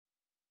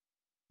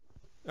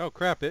Oh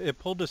crap, it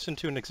pulled us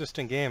into an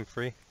existing game,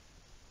 Free.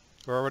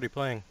 We're already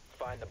playing.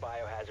 Find the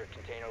biohazard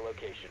container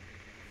location.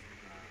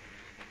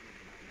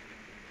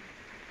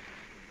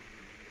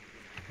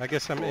 I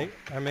guess I'm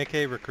AK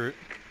recruit.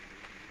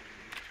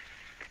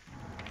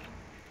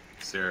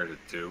 0 to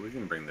 2. We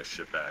can bring this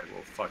shit back.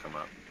 We'll fuck them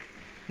up.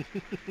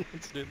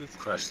 Let's do this.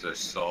 Crush their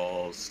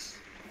souls.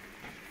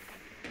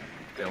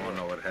 They won't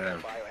know what hit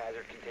them.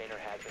 Biohazard container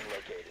has been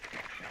located.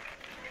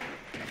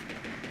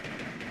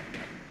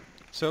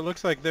 So it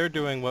looks like they're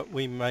doing what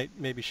we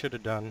maybe should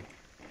have done,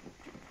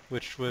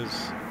 which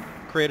was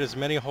create as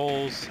many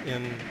holes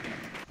in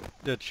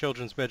the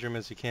children's bedroom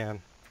as you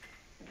can.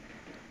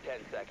 10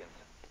 seconds.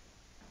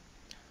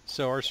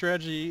 So our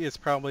strategy is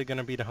probably going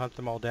to be to hunt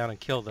them all down and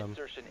kill them,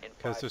 Insertion in 5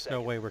 because there's no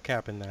seconds. way we're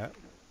capping that.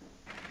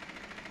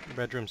 The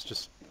bedroom's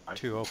just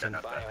too open.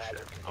 That Biohazard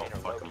shit. Oh,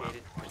 container fuck 'em up.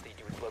 located. Proceed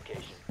to its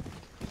location.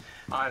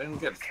 I didn't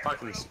get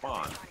fucking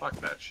spawned. Fuck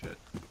that shit.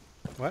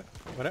 What?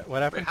 What Wait,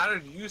 happened? how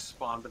did you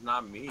spawn but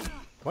not me?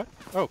 What?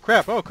 Oh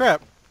crap! Oh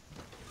crap!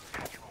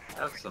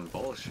 That's some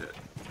bullshit.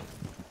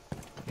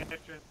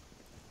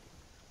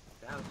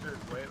 Downstairs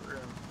weight room.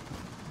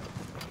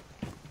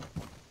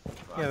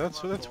 Yeah,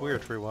 that's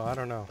weird, Free Will. I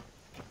don't know.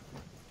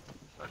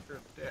 Suck your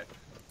dick.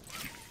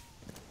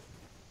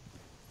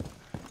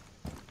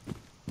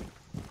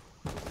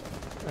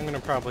 I'm gonna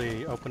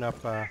probably open up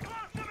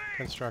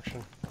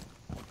construction.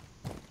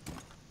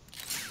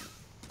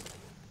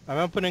 I'm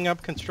opening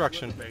up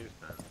construction. Basement.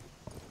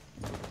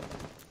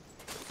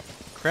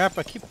 Crap!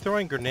 I keep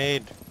throwing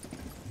grenade.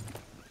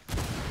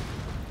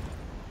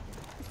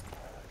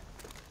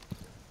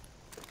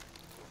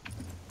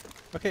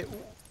 Okay,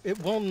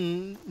 it will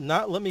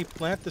not let me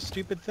plant the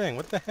stupid thing.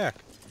 What the heck?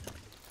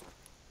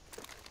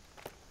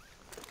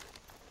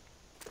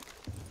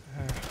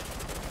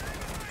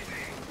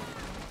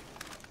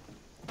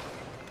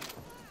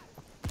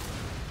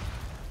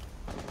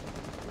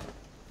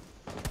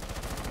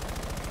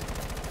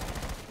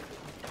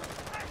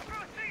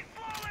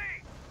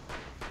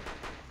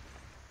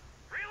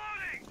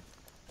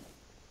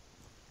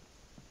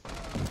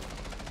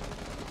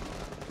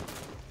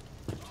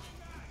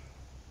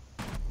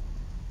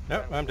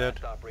 Nope, I'm dead.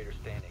 Last operator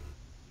standing.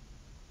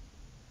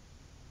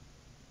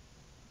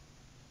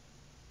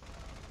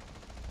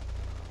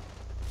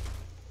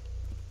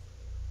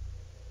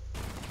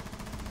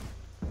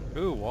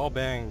 Ooh, wall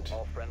banged.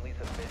 All friendlies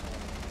have been.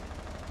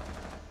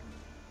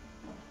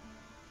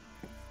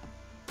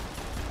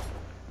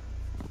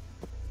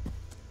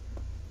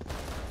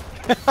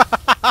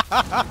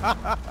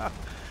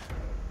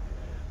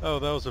 Oh,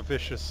 that was a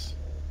vicious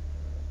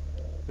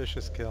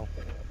kill.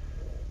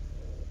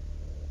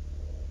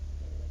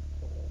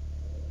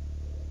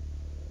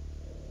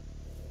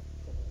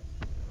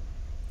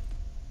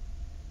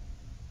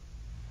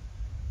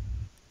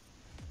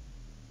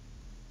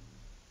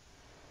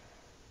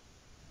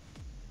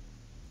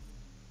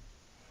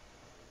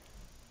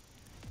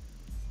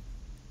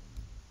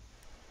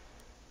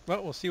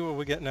 Well, we'll see what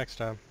we get next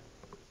time.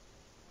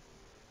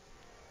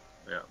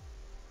 Yeah.